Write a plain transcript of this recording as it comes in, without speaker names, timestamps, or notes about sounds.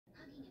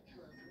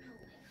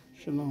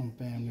Shalom,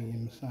 family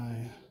in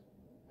Messiah,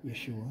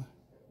 Yeshua.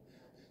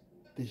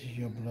 This is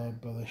your blood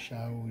brother,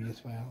 Sha'ul,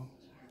 Yisrael,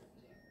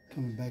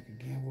 coming back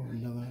again with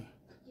another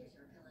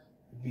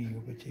video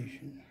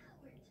petition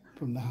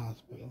from the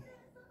hospital.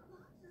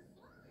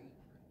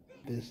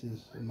 This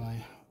is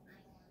my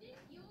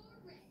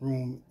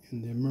room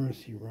in the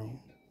emergency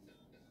room.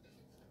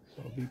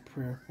 So be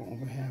prayerful on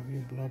behalf of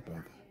your blood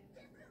brother.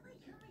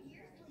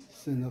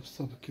 Send up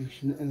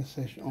supplication and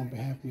intercession on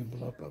behalf of your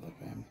blood brother,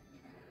 family.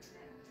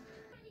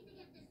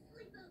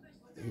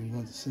 If you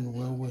want to send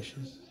well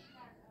wishes,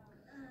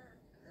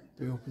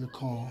 feel free to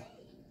call.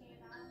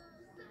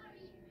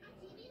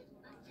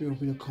 Feel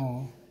free to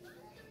call.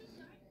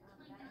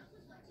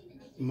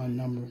 My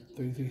number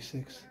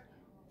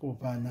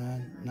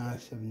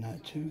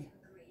 336-459-9792.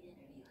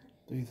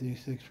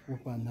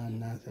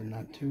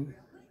 336-459-9792.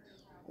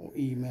 Or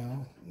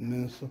email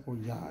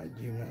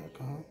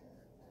ministerforyah@gmail.com.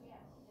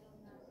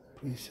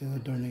 Please send a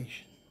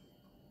donation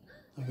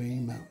of any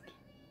amount,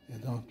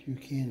 as often you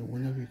can or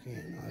whenever you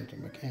can, either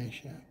my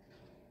cash.app,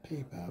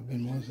 PayPal,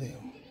 venmo,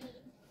 zelle.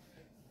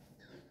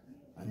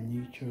 I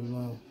need your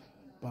love,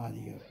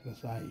 body of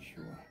Messiah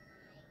Yeshua.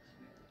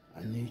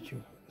 I need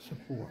your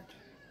support,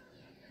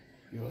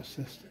 your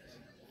assistance,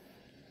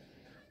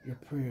 your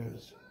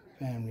prayers,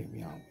 family of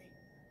Yahweh.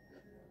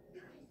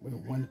 We're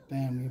one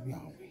family of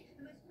Yahweh.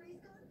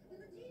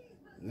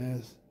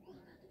 Let's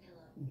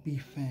be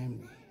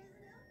family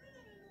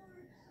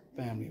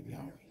of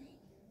Yahweh.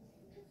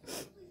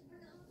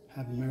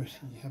 Have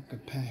mercy, have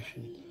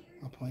compassion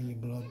upon your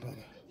blood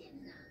brother.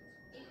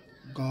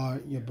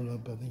 Guard your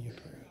blood brother in your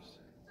prayers.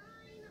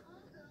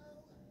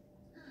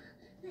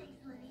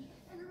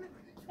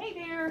 Hey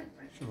there.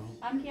 Shalom.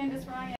 I'm Candace Ryan.